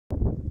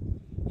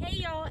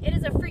y'all, it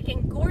is a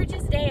freaking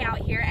gorgeous day out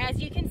here, as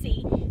you can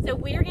see. So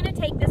we're gonna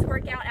take this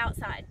workout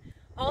outside.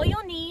 All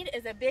you'll need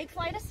is a big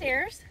flight of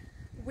stairs.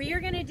 We are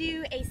gonna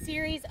do a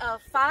series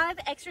of 5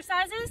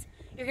 exercises.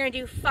 You're gonna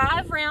do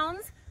 5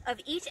 rounds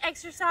of each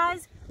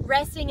exercise,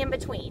 resting in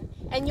between.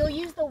 And you'll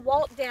use the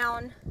walk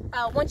down,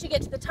 once you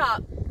get to the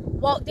top,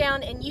 walk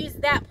down and use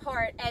that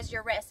part as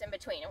your rest in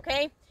between,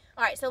 okay?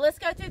 All right, so let's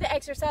go through the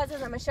exercises.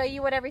 I'm gonna show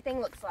you what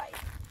everything looks like.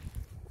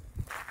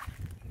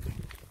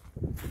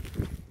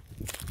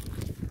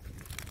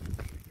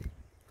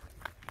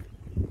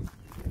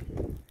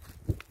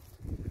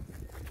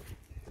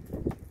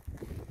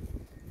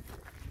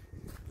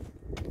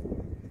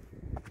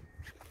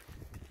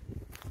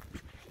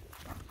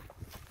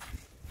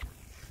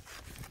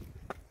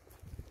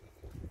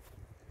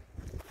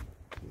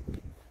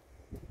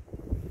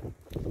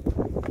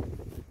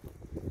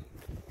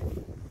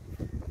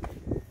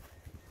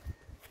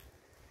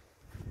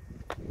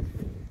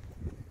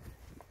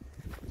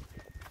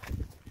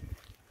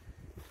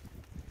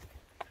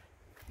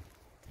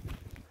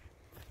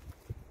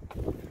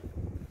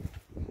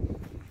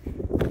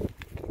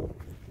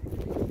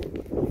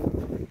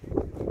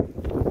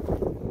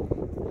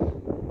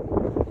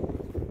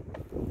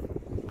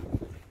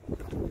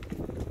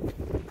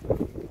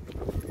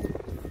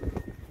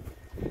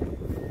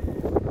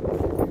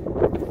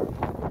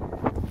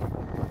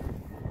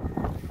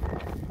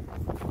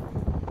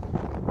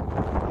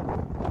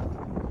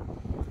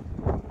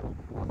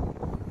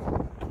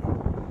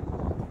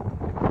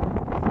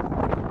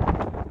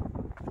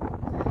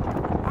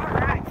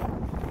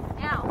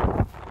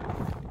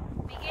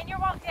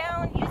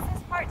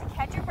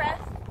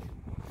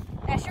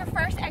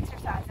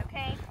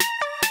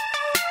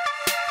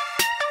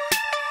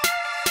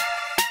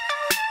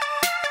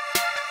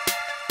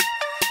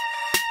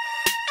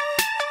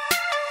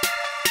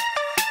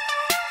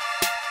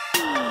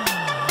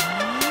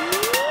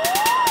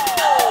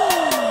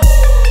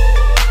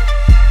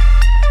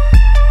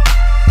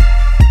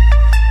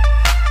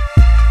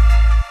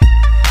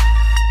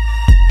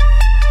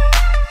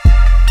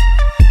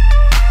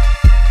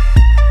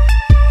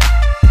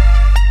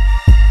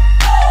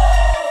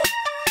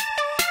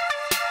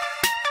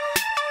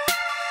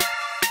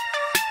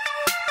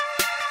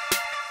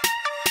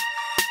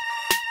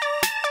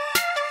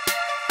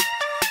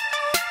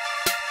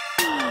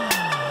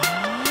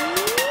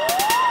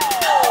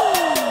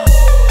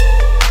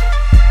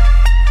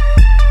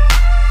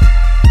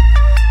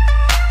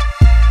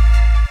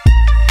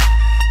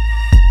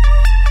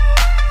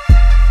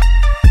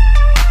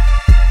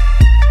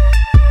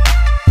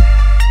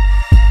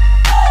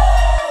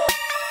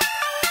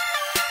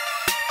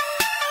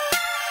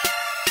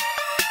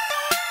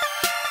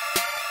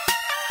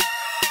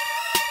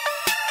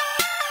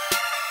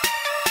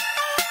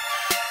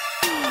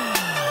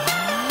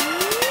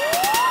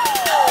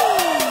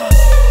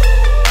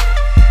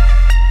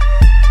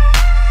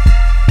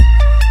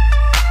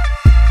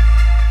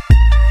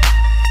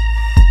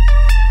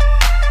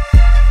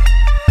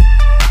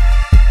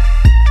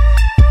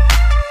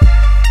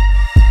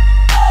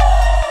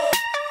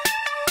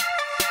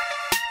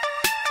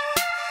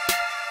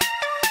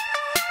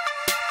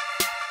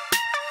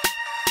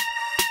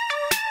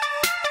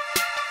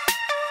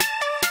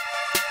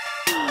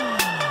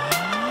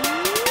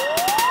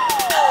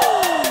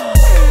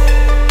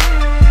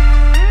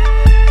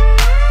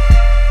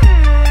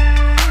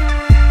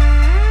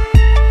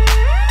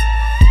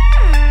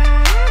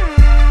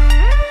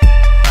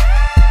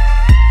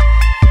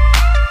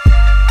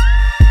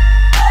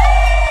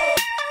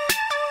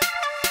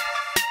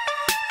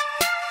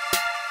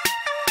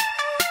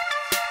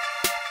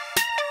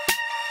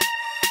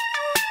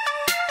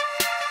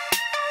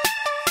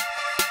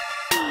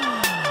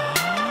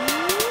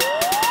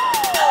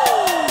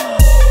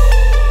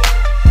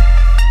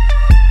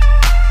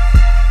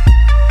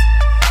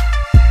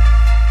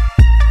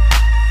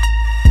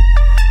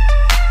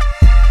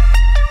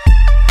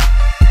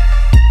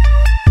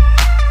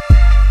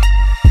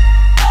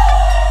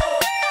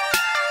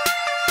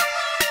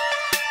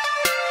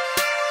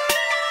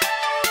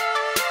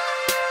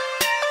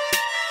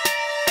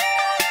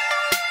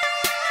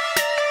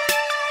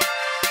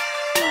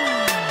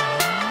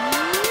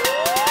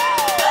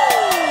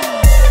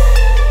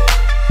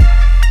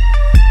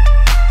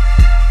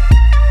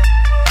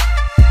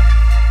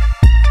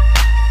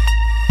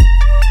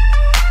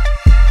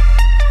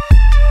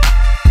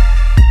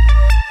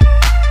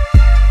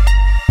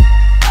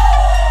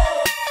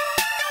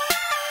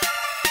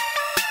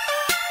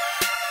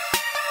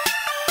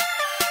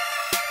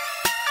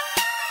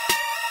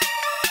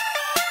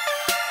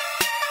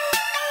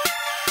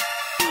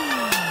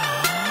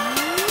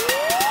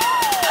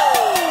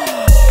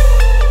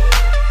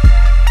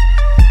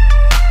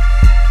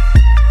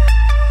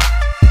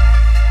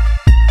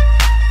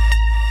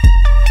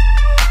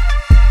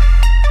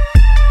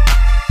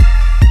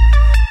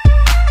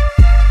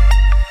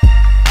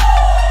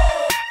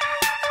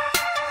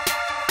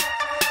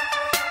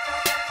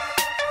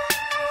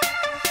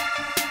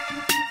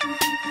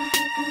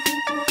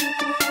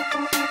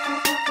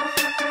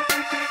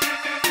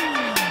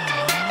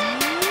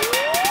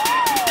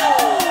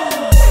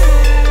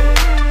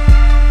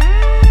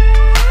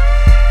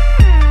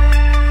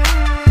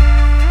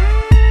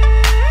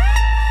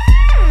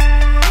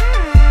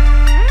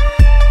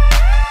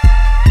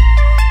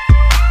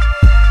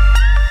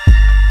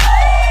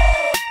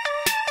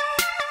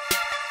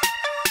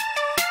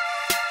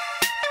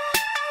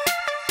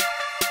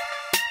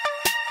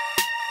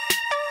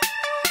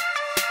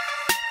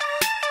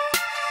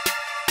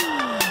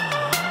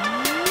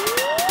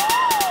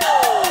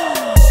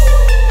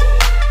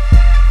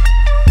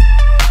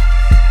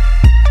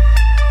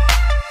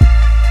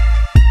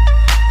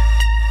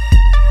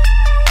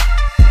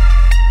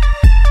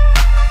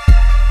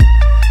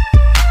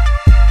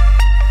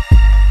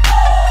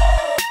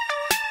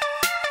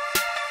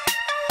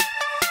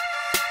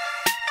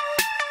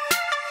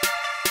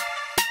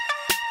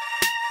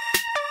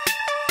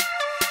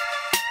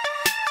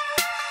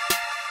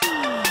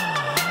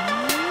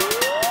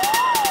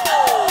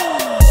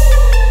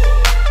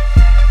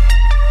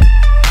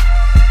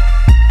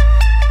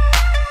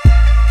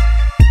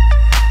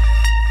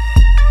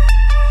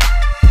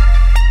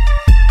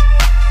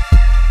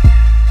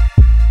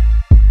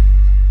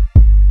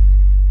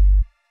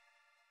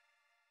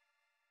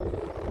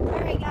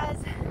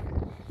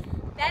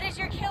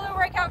 your killer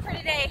workout for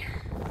today.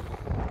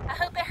 I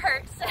hope it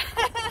hurts.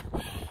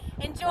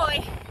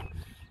 Enjoy.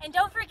 And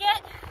don't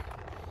forget,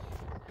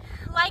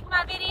 like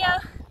my video,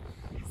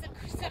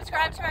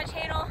 subscribe to my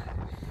channel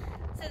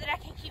so that I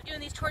can keep doing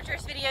these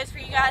torturous videos for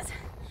you guys.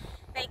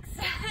 Thanks.